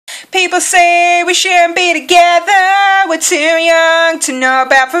people say we shouldn't be together. We're too young to know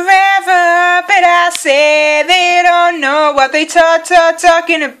about forever. But I say they don't know what they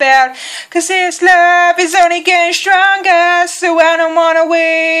talking about. 'Cause this love is only getting stronger. So I don't wanna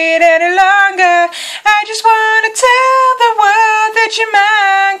wait any longer. I just wanna tell the world that you're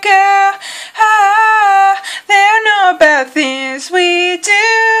mine, girl. They'll know about things we do.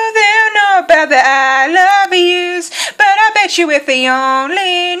 They'll know about the I love yous. But I bet you if they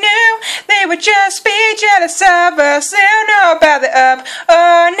only knew, they would just be jealous of us. They'll know about the up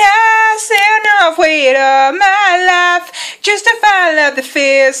or nights. They'll know I've waited all my life just to find love that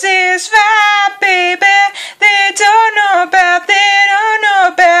feels this right, baby. They don't know about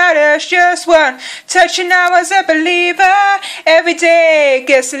us. Just one touch and I was a believer. Every day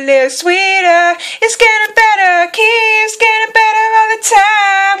gets a little sweeter. It's getting better, keeps getting better all the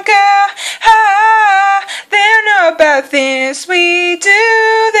time, girl. They'll know about things we do.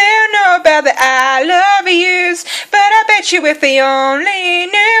 They'll know about the I love yous. But I bet you if they only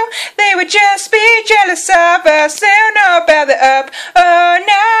knew, they would just be jealous of us. They'll know about the up or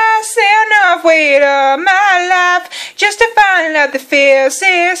nights. They'll know I've waited all my life just to find love that feels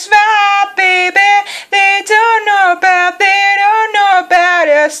this right, baby. They don't know about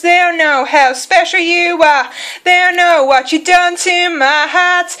us. They'll know how special you are. They'll know what you've done to my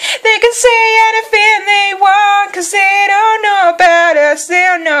heart. They can say anything they want, 'cause they don't know about us.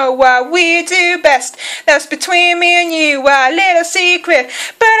 They'll know what we do best. That's between me and you, our little secret.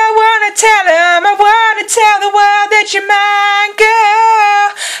 But I wanna tell them, I wanna tell the world that you're mine,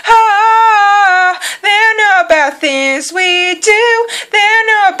 girl. They'll know about things we do. They'll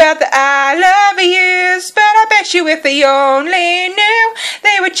know about the I love yous. But I bet you if they only knew,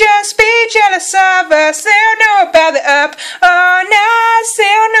 they would just be jealous of us. They'll know about the up or nights.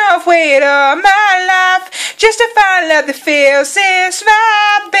 They'll know I've waited all my life just to find love that feels this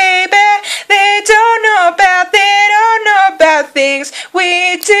right, baby. They don't know about things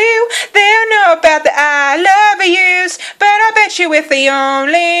we do. They'll know about the I love yous. But I bet you if they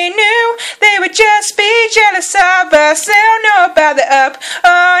only knew, they would just be jealous of us. They'll know about the up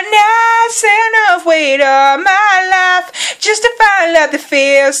or nights. They'll know I've waited all my life just to find love that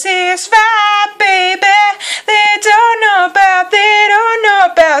feels this right, baby. They don't know about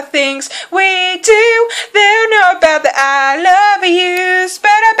things we do. They'll know about the I love yous. But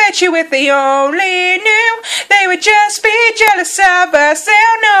I bet you if they only knew, they would just be jealous of us.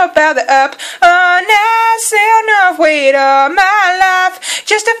 They'll know about the up or nights. They'll know I've waited all my life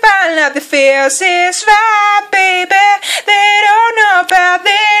just to find love that feels this right, baby. They don't know about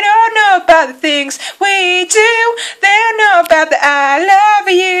the things we do. They'll know about the I love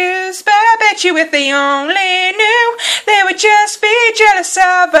yous. But I bet you if they only knew, they would just be jealous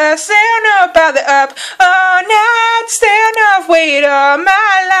of us. They'll know about the up or nights. They'll know I've waited all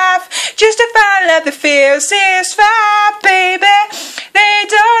my life just to find love that feels this right, baby. They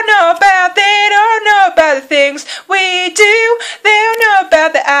don't know about the things we do. They'll know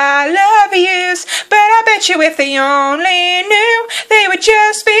about the I love yous. But I bet you if they only knew, they would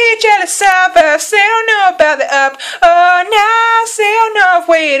just be jealous of us. They'll know about the up or nights. They'll know I've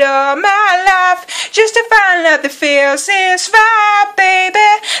waited all my life just to find love that feels this right, baby.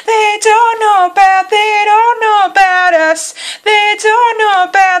 They don't know about us. They don't know about us.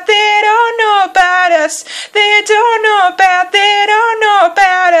 They don't know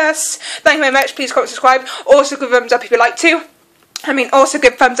about us. Thank you very much. Please comment, subscribe. Also give thumbs up if you like to. Also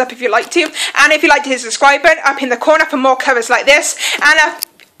give thumbs up if you like to. And if you like to hit the subscribe button up in the corner for more covers like this. And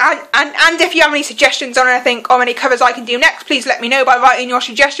if you have any suggestions on anything or any covers I can do next, please let me know by writing your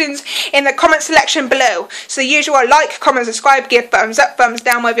suggestions in the comment section below. So the usual: like, comment, subscribe, give thumbs up, thumbs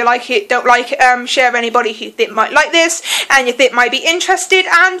down whether you like it, don't like it, share with anybody who you think might like this and you think might be interested,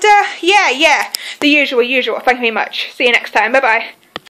 and yeah, the usual. Thank you very much. See you next time. Bye bye.